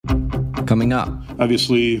Coming up.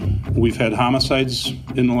 Obviously, we've had homicides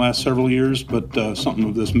in the last several years, but something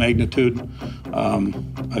of this magnitude.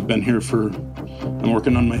 I've been here I'm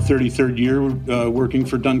working on my 33rd year working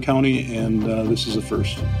for Dunn County, and this is a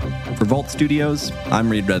first. For Vault Studios, I'm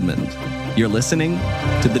Reed Redmond. You're listening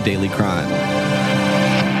to The Daily Crime.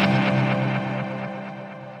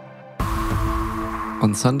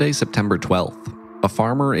 On Sunday, September 12th, a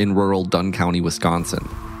farmer in rural Dunn County, Wisconsin,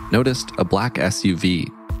 noticed a black SUV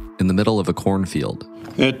in the middle of a cornfield.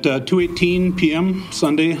 At 2:18 p.m.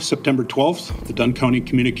 Sunday, September 12th, the Dunn County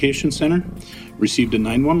Communications Center received a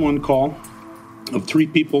 911 call of 3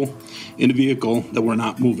 people in a vehicle that were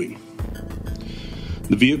not moving.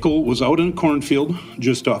 The vehicle was out in a cornfield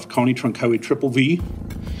just off County Trunk Highway Triple V,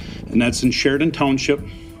 and that's in Sheridan Township,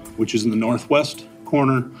 which is in the northwest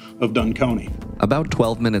corner of Dunn County. About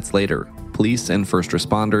 12 minutes later, police and first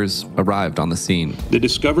responders arrived on the scene. They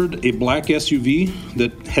discovered a black SUV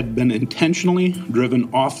that had been intentionally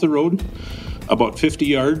driven off the road about 50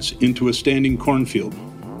 yards into a standing cornfield.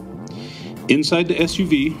 Inside the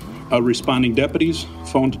SUV, responding deputies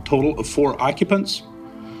found a total of 4 occupants,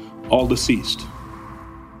 all deceased.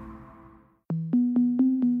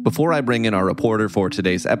 Before I bring in our reporter for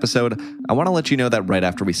today's episode, I want to let you know that right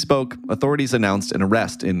after we spoke, authorities announced an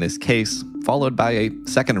arrest in this case, followed by a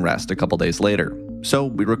second arrest a couple days later. So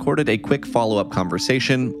we recorded a quick follow-up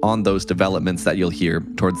conversation on those developments that you'll hear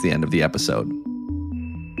towards the end of the episode.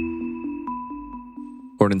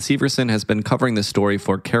 Gordon Severson has been covering this story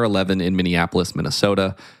for KARE 11 in Minneapolis,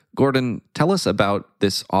 Minnesota. Gordon, tell us about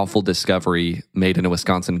this awful discovery made in a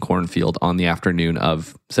Wisconsin cornfield on the afternoon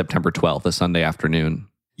of September 12th, a Sunday afternoon.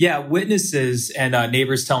 Yeah, witnesses and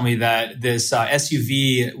neighbors tell me that this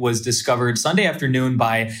SUV was discovered Sunday afternoon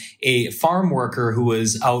by a farm worker who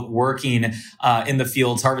was out working in the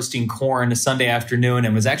fields harvesting corn Sunday afternoon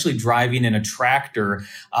and was actually driving in a tractor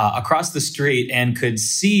across the street and could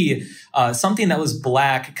see something that was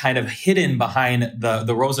black kind of hidden behind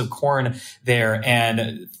the rows of corn there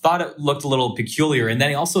and thought it looked a little peculiar. And then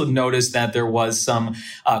he also noticed that there was some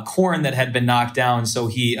corn that had been knocked down. So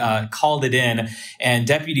he called it in, and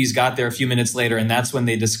deputies got there a few minutes later, and that's when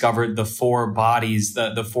they discovered the 4 bodies,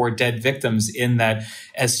 the 4 dead victims in that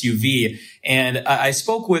SUV. And I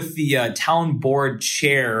spoke with the town board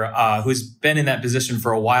chair, who's been in that position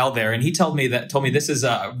for a while there, and he told me this is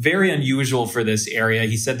very unusual for this area.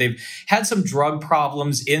 He said they've had some drug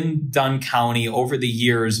problems in Dunn County over the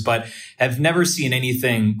years, but have never seen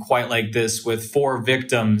anything quite like this, with 4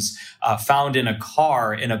 victims found in a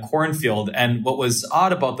car in a cornfield. And what was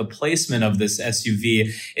odd about the placement of this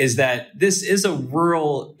SUV is that this is a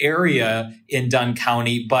rural area in Dunn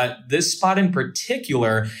County, but this spot in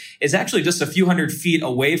particular is actually just a few hundred feet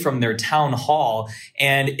away from their town hall.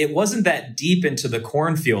 And it wasn't that deep into the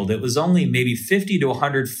cornfield. It was only maybe 50 to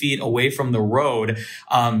 100 feet away from the road,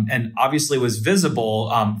 and obviously was visible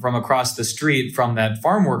from across the street from that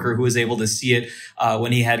farm worker who was able to see it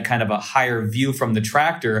when he had kind of a higher view from the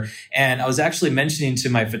tractor. And I was actually mentioning to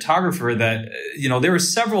my photographer that, there were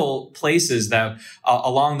several places that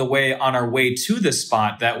along the way on our way to the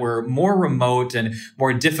spot that were more remote and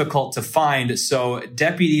more difficult to find. So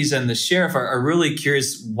deputies and the sheriff are really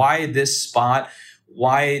curious why this spot,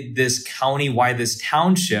 why this county, why this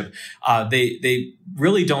township. They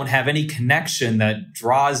really don't have any connection that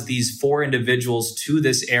draws these 4 individuals to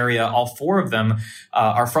this area. All 4 of them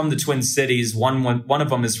are from the Twin Cities. One of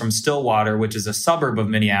them is from Stillwater, which is a suburb of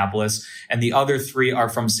Minneapolis, and the other 3 are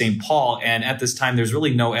from St. Paul. And at this time, there's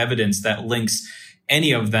really no evidence that links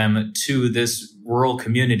any of them to this rural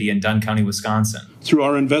community in Dunn County, Wisconsin. Through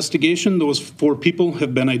our investigation, those 4 people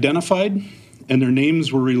have been identified, and their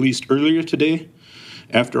names were released earlier today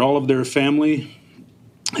after all of their family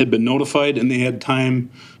had been notified and they had time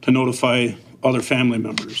to notify other family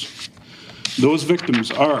members. Those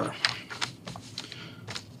victims are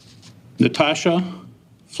Natasha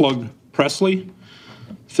Flug Presley,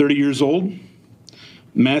 30 years old,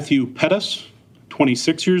 Matthew Pettis,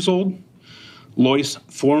 26 years old, Lois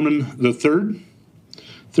Foreman III,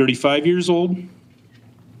 35 years old,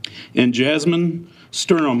 and Jasmine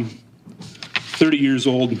Sturm, 30 years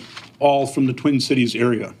old, all from the Twin Cities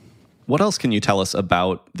area. What else can you tell us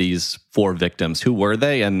about these 4 victims? Who were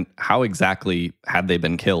they, and how exactly had they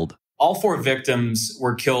been killed? All 4 victims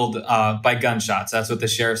were killed by gunshots. That's what the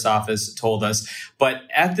sheriff's office told us. But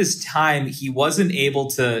at this time, he wasn't able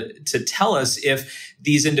to tell us if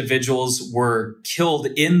these individuals were killed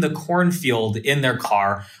in the cornfield in their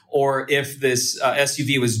car, or if this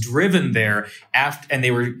SUV was driven there and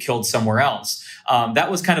they were killed somewhere else.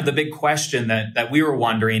 That was kind of the big question that we were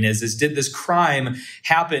wondering is did this crime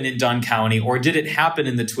happen in Dunn County, or did it happen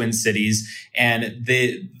in the Twin Cities? And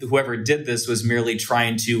whoever did this was merely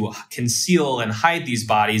trying to conceal and hide these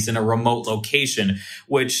bodies in a remote location,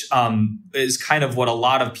 which is kind of what a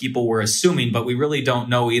lot of people were assuming, but we really don't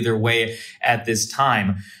know either way at this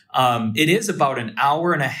time. It is about an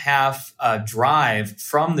hour and a half drive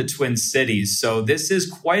from the Twin Cities. So this is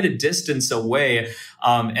quite a distance away.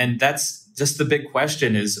 And that's just the big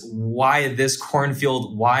question is why this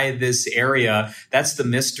cornfield, why this area? That's the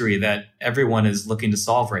mystery that everyone is looking to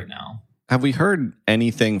solve right now. Have we heard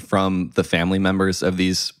anything from the family members of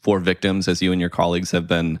these 4 victims as you and your colleagues have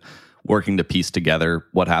been working to piece together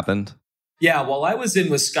what happened? Yeah, while I was in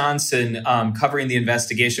Wisconsin covering the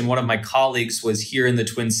investigation, one of my colleagues was here in the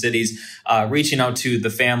Twin Cities reaching out to the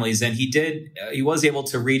families. And he was able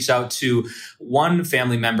to reach out to one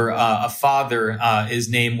family member, a father. His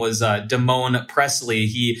name was Damone Presley.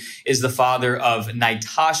 He is the father of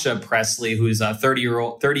Natasha Presley, who's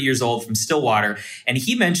 30 years old from Stillwater. And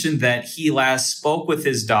he mentioned that he last spoke with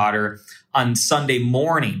his daughter on Sunday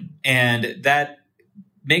morning. And that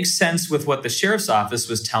makes sense with what the sheriff's office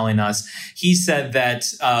was telling us. He said that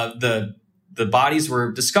the bodies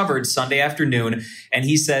were discovered Sunday afternoon, and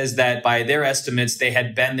he says that by their estimates, they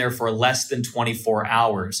had been there for less than 24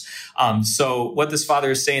 hours. So what this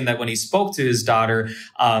father is saying that when he spoke to his daughter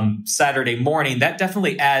Saturday morning, that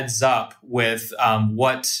definitely adds up with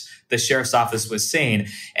what the sheriff's office was saying.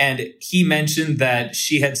 And he mentioned that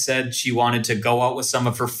she had said she wanted to go out with some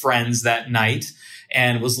of her friends that night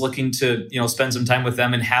and was looking to, spend some time with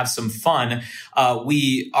them and have some fun.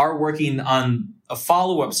 We are working on a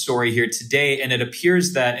follow-up story here today, and it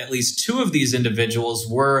appears that at least 2 of these individuals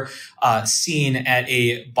were seen at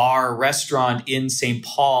a bar restaurant in St.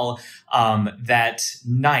 Paul that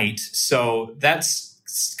night. So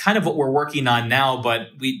that's kind of what we're working on now, but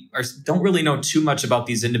we don't really know too much about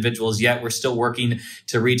these individuals yet. We're still working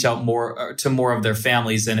to reach out more to more of their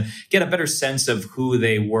families and get a better sense of who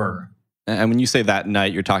they were. And when you say that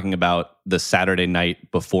night, you're talking about the Saturday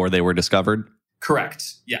night before they were discovered?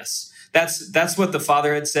 Correct. Yes. That's what the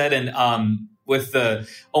father had said. And with the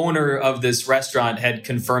owner of this restaurant had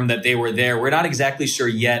confirmed that they were there. We're not exactly sure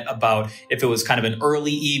yet about if it was kind of an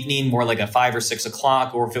early evening, more like a 5 or 6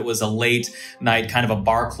 o'clock, or if it was a late night, kind of a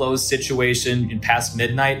bar close situation in past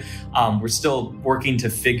midnight. We're still working to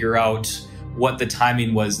figure out what the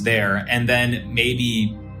timing was there. And then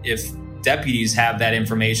maybe if deputies have that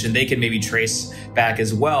information, they can maybe trace back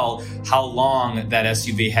as well how long that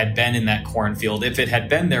SUV had been in that cornfield, if it had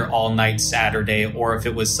been there all night Saturday, or if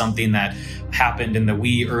it was something that happened in the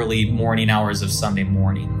wee early morning hours of Sunday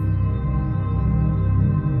morning.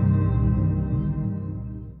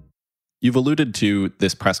 You've alluded to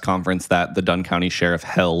this press conference that the Dunn County Sheriff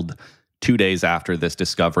held 2 days after this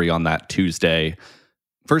discovery on that Tuesday.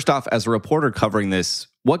 First off, as a reporter covering this,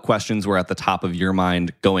 what questions were at the top of your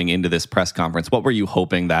mind going into this press conference? What were you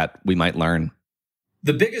hoping that we might learn?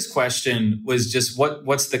 The biggest question was just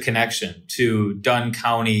what's the connection to Dunn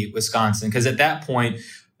County, Wisconsin? Because at that point,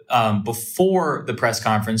 before the press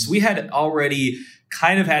conference, we had already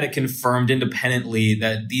kind of had it confirmed independently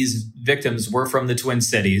that these victims were from the Twin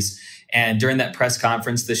Cities. And during that press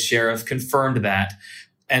conference, the sheriff confirmed that.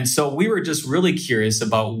 And so we were just really curious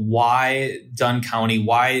about why Dunn County,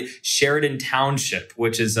 why Sheridan Township,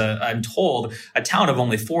 which is, I'm told, a town of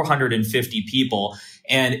only 450 people.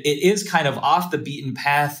 And it is kind of off the beaten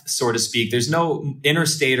path, so to speak. There's no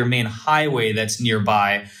interstate or main highway that's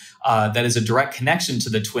nearby that is a direct connection to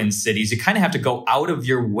the Twin Cities. You kind of have to go out of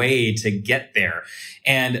your way to get there.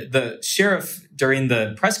 And the sheriff during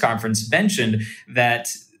the press conference mentioned that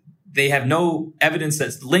they have no evidence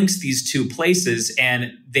that links these 2 places,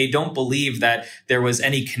 and they don't believe that there was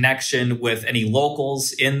any connection with any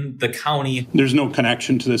locals in the county. There's no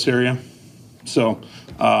connection to this area. So,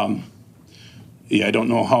 I don't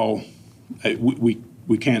know how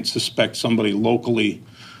we can't suspect somebody locally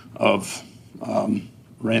of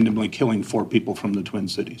randomly killing 4 people from the Twin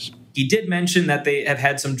Cities. He did mention that they have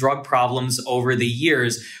had some drug problems over the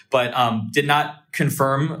years, but did not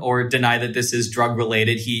confirm or deny that this is drug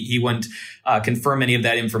related. He wouldn't confirm any of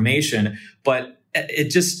that information, but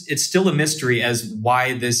it's still a mystery as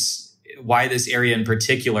why this area in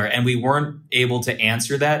particular. And we weren't able to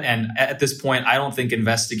answer that. And at this point, I don't think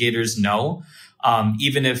investigators know,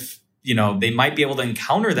 even if they might be able to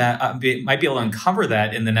uncover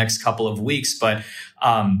that in the next couple of weeks. But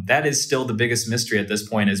that is still the biggest mystery at this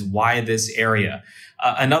point, is why this area.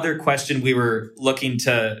 Another question we were looking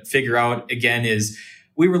to figure out again is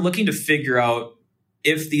we were looking to figure out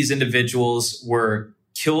if these individuals were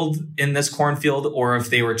killed in this cornfield or if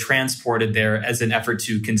they were transported there as an effort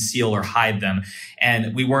to conceal or hide them.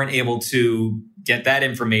 And we weren't able to get that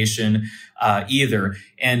information either.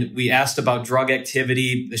 And we asked about drug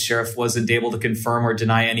activity. The sheriff wasn't able to confirm or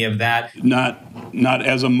deny any of that. Not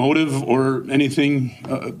as a motive or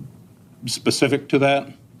anything specific to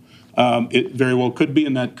that. It very well could be,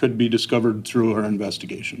 and that could be discovered through our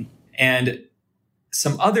investigation. And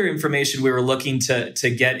some other information we were looking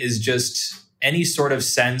to get is just any sort of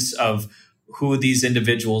sense of who these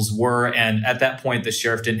individuals were. And at that point, the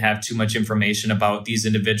sheriff didn't have too much information about these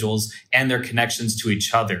individuals and their connections to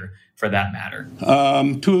each other, for that matter.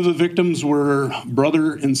 Two of the victims were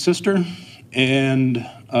brother and sister, and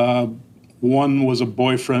one was a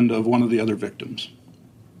boyfriend of one of the other victims,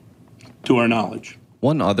 to our knowledge.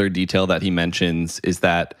 One other detail that he mentions is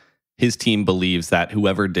that his team believes that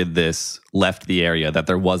whoever did this left the area, that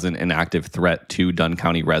there wasn't an active threat to Dunn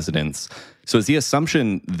County residents. So is the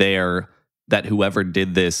assumption there that whoever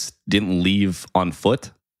did this didn't leave on foot?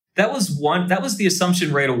 That was the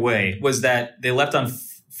assumption right away, was that they left on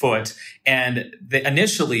foot. And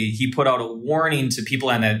initially, he put out a warning to people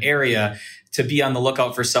in that area to be on the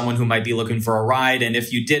lookout for someone who might be looking for a ride. And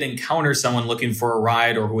if you did encounter someone looking for a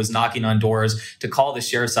ride or who was knocking on doors, to call the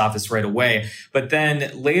sheriff's office right away. But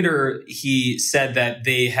then later, he said that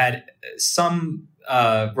they had some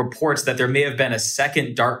reports that there may have been a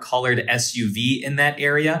second dark-colored SUV in that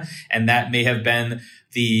area, and that may have been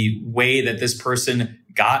the way that this person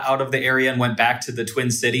got out of the area and went back to the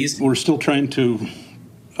Twin Cities. We're still trying to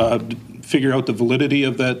figure out the validity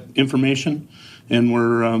of that information, and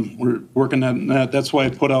we're working on that. That's why I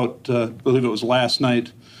put out, I believe it was last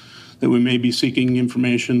night, that we may be seeking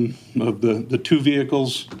information of the two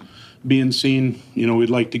vehicles being seen. We'd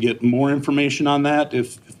like to get more information on that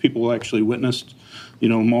if people actually witnessed,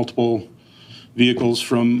 multiple vehicles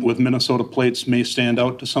with Minnesota plates may stand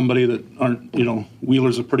out to somebody that aren't,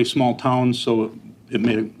 Wheeler's a pretty small town, so it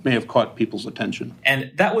may have caught people's attention.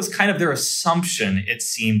 And that was kind of their assumption, it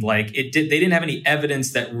seemed like. They didn't have any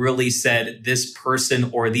evidence that really said this person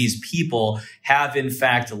or these people have in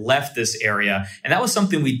fact left this area. And that was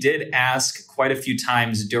something we did ask quite a few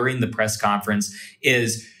times during the press conference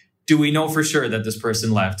is, do we know for sure that this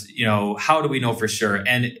person left? How do we know for sure?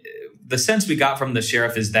 And the sense we got from the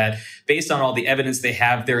sheriff is that based on all the evidence they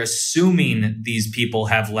have, they're assuming these people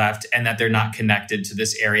have left and that they're not connected to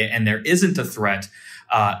this area. And there isn't a threat,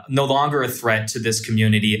 no longer a threat to this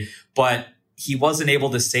community. But he wasn't able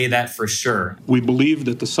to say that for sure. We believe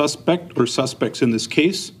that the suspect or suspects in this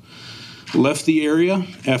case left the area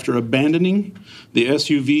after abandoning the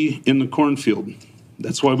SUV in the cornfield.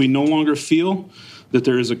 That's why we no longer feel that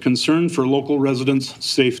there is a concern for local residents'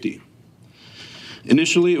 safety.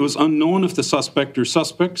 Initially, it was unknown if the suspect or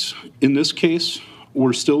suspects in this case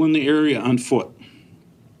were still in the area on foot.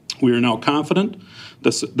 We are now confident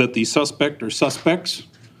that the suspect or suspects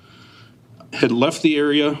had left the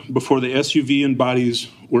area before the SUV and bodies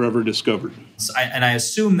were ever discovered. And I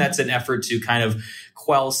assume that's an effort to kind of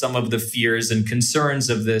quell some of the fears and concerns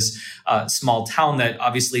of this small town that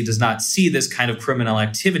obviously does not see this kind of criminal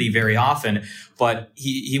activity very often. But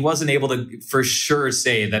he wasn't able to for sure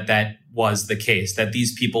say that that was the case, that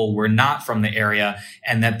these people were not from the area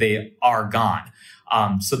and that they are gone.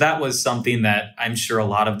 So that was something that I'm sure a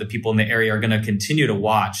lot of the people in the area are going to continue to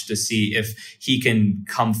watch to see if he can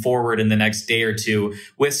come forward in the next day or two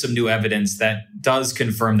with some new evidence that does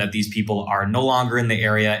confirm that these people are no longer in the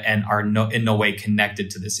area and are in no way connected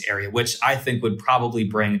to this area, which I think would probably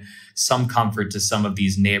bring some comfort to some of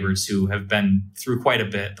these neighbors who have been through quite a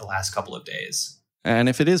bit the last couple of days. And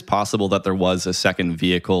if it is possible that there was a second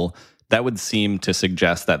vehicle, that would seem to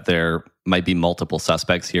suggest that there might be multiple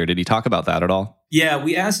suspects here. Did he talk about that at all? Yeah,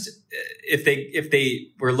 we asked if they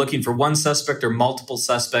were looking for one suspect or multiple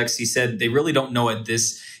suspects. He said they really don't know at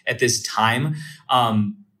this time.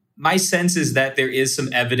 My sense is that there is some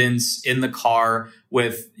evidence in the car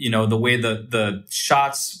with, the way the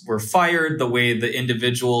shots were fired, the way the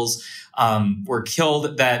individuals were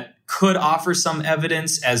killed, that could offer some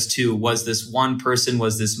evidence as to was this one person,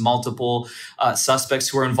 was this multiple suspects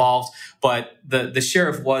who were involved. But the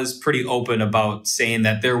sheriff was pretty open about saying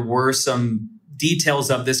that there were some details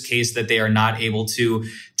of this case that they are not able to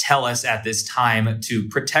tell us at this time to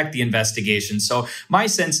protect the investigation. So my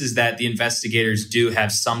sense is that the investigators do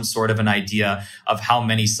have some sort of an idea of how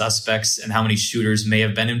many suspects and how many shooters may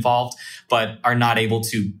have been involved, but are not able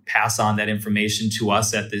to pass on that information to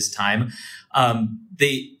us at this time.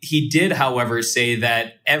 He did, however, say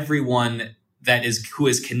that everyone who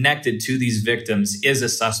is connected to these victims is a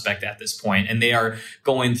suspect at this point. And they are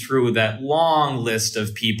going through that long list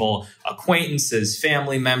of people, acquaintances,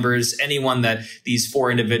 family members, anyone that these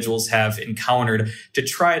four individuals have encountered, to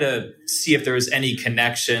try to see if there was any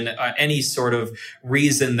connection, any sort of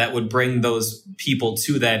reason that would bring those people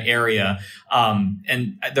to that area.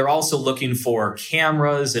 And they're also looking for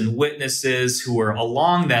cameras and witnesses who are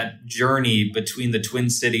along that journey between the Twin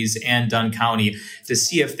Cities and Dunn County to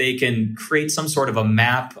see if they can create some sort of a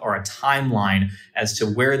map or a timeline as to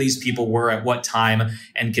where these people were at what time,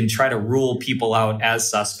 and can try to rule people out as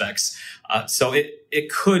suspects. So it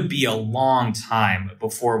could be a long time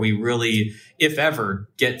before we really, if ever,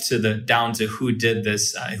 get down to who did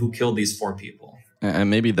this, who killed these four people. And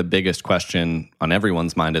maybe the biggest question on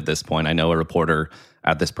everyone's mind at this point, I know a reporter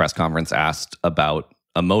at this press conference asked about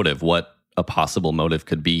a motive, what a possible motive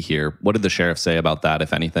could be here. What did the sheriff say about that,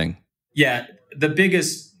 if anything? Yeah, the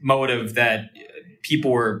biggest motive that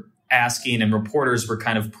people were asking and reporters were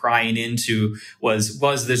kind of prying into was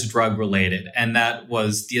this drug related? And that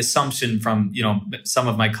was the assumption from, some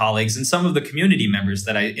of my colleagues and some of the community members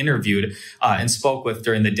that I interviewed and spoke with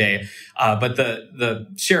during the day. But the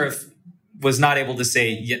sheriff was not able to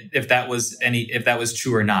say if that was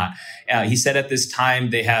true or not. He said at this time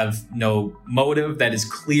they have no motive that is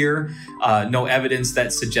clear, no evidence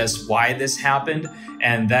that suggests why this happened.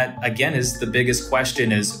 And that, again, is the biggest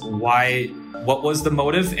question, is what was the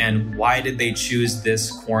motive, and why did they choose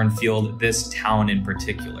this cornfield, this town in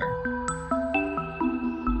particular?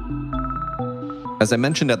 As I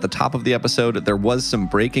mentioned at the top of the episode, there was some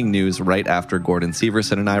breaking news right after Gordon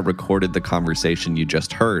Severson and I recorded the conversation you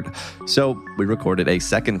just heard. So we recorded a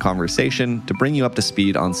second conversation to bring you up to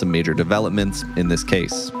speed on some major developments in this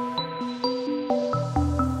case.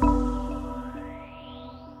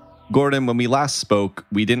 Gordon, when we last spoke,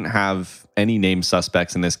 we didn't have any named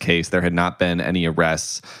suspects in this case. There had not been any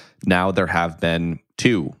arrests. Now there have been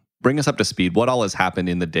 2. Bring us up to speed. What all has happened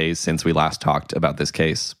in the days since we last talked about this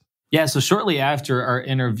case? Yeah, so shortly after our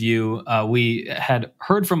interview, we had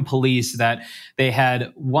heard from police that they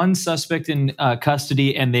had one suspect in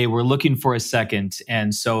custody and they were looking for a second.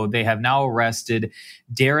 And so they have now arrested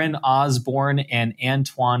Darren Osborne and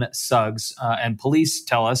Antoine Suggs. And police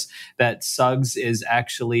tell us that Suggs is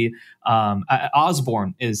actually,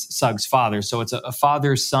 Osborne is Suggs' father. So it's a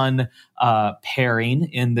father-son pairing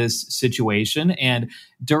in this situation. And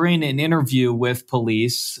during an interview with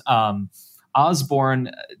police,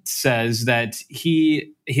 Osborne says that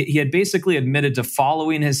he had basically admitted to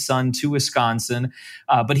following his son to Wisconsin,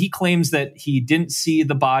 but he claims that he didn't see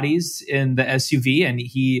the bodies in the SUV, and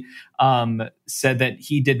he said that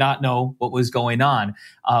he did not know what was going on.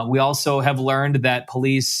 We also have learned that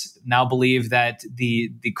police now believe that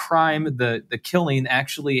the crime, the killing,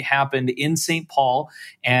 actually happened in St. Paul,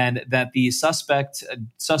 and that the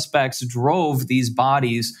suspects drove these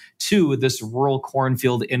bodies to this rural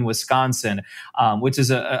cornfield in Wisconsin, which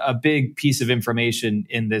is a big piece of information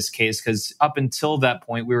in this case, because up until that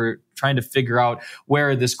point, we were trying to figure out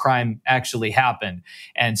where this crime actually happened.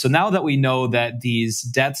 And so now that we know that these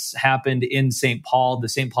deaths happened in St. Paul, the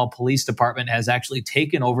St. Paul Police Department has actually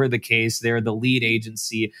taken over the case. They're the lead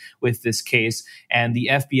agency with this case. And the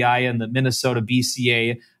FBI and the Minnesota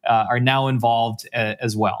BCA are now involved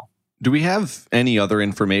as well. Do we have any other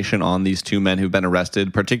information on these 2 men who've been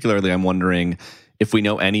arrested? Particularly, I'm wondering if we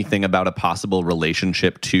know anything about a possible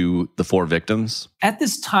relationship to the 4 victims. At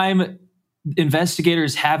this time,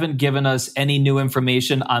 investigators haven't given us any new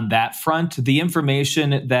information on that front. The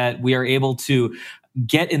information that we are able to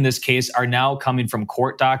get in this case are now coming from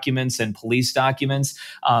court documents and police documents.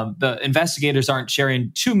 The investigators aren't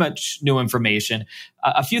sharing too much new information.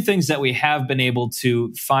 A few things that we have been able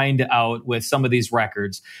to find out with some of these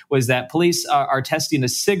records was that police are testing a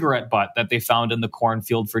cigarette butt that they found in the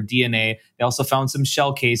cornfield for DNA. They also found some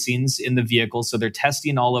shell casings in the vehicle, so they're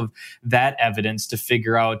testing all of that evidence to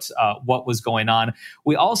figure out what was going on.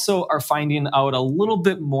 We also are finding out a little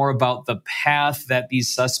bit more about the path that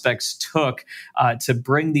these suspects took to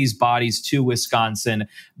bring these bodies to Wisconsin.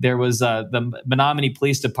 There was the Menominee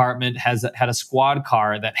Police Department had a squad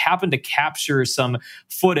car that happened to capture some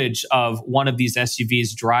footage of one of these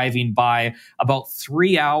SUVs driving by about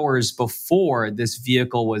 3 hours before this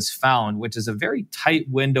vehicle was found, which is a very tight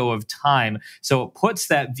window of time. So it puts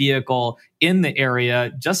that vehicle in the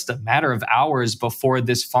area just a matter of hours before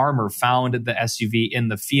this farmer found the SUV in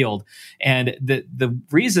the field. And the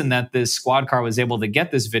reason that this squad car was able to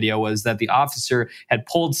get this video was that the officer had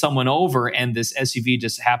pulled someone over and this SUV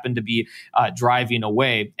just happened to be driving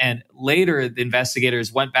away. And later, the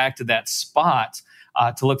investigators went back to that spot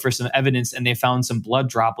to look for some evidence, and they found some blood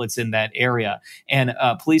droplets in that area. And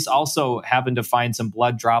police also happened to find some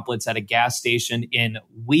blood droplets at a gas station in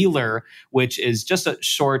Wheeler, which is just a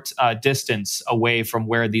short distance away from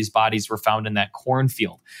where these bodies were found in that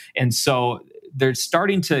cornfield. And so they're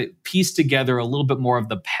starting to piece together a little bit more of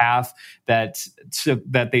the path that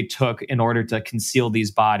they took in order to conceal these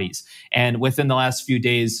bodies. And within the last few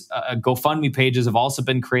days, GoFundMe pages have also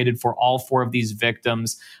been created for all 4 of these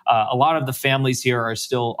victims. A lot of the families here are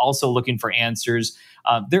still also looking for answers.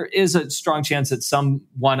 There is a strong chance that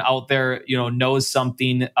someone out there, knows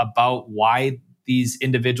something about why these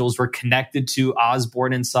individuals were connected to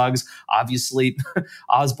Osborne and Suggs. Obviously,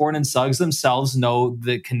 Osborne and Suggs themselves know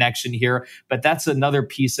the connection here, but that's another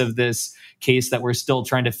piece of this case that we're still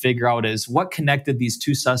trying to figure out is what connected these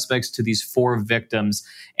 2 suspects to these 4 victims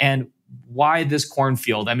and why this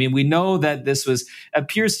cornfield. I mean, we know that this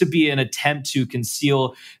appears to be an attempt to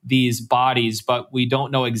conceal these bodies, but we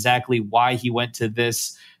don't know exactly why he went to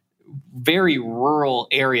this very rural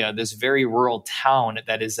area, this very rural town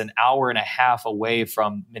that is an hour and a half away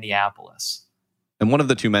from Minneapolis. And one of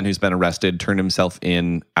the 2 men who's been arrested turned himself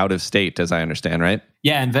in out of state, as I understand, right?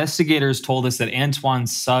 Yeah, investigators told us that Antwon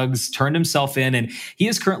Suggs turned himself in, and he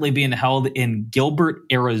is currently being held in Gilbert,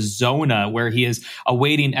 Arizona, where he is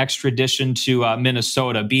awaiting extradition to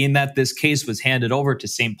Minnesota. Being that this case was handed over to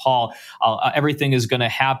St. Paul, everything is going to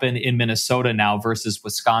happen in Minnesota now versus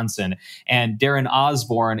Wisconsin. And Darren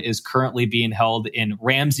Osborne is currently being held in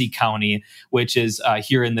Ramsey County, which is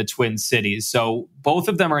here in the Twin Cities. So both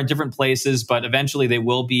of them are in different places, but eventually they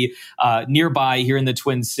will be nearby here in the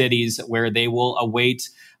Twin Cities, where they will await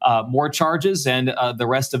more charges and the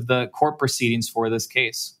rest of the court proceedings for this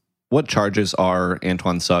case. What charges are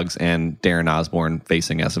Antwon Suggs and Darren Osborne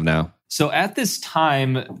facing as of now? So at this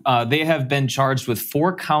time, they have been charged with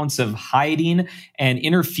 4 counts of hiding and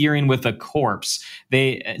interfering with a corpse.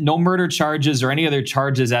 No murder charges or any other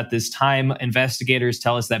charges at this time. Investigators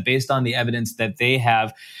tell us that based on the evidence that they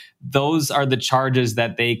have, those are the charges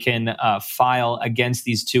that they can file against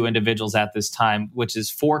these 2 individuals at this time, which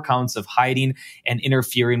is 4 counts of hiding and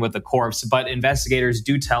interfering with the corpse. But investigators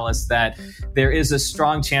do tell us that there is a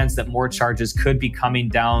strong chance that more charges could be coming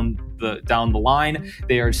down the line.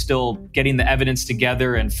 They are still getting the evidence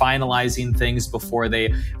together and finalizing things before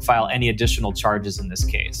they file any additional charges in this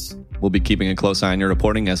case. We'll be keeping a close eye on your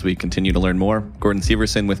reporting as we continue to learn more. Gordon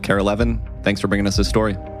Severson with KARE 11. Thanks for bringing us this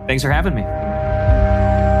story. Thanks for having me.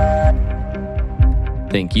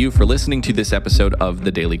 Thank you for listening to this episode of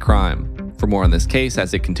The Daily Crime. For more on this case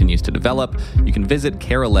as it continues to develop, you can visit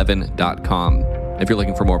kare11.com. If you're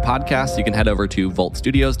looking for more podcasts, you can head over to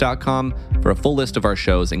voltstudios.com for a full list of our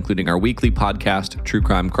shows, including our weekly podcast, True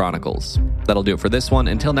Crime Chronicles. That'll do it for this one.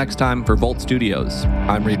 Until next time, for Volt Studios,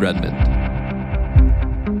 I'm Reed Redmond.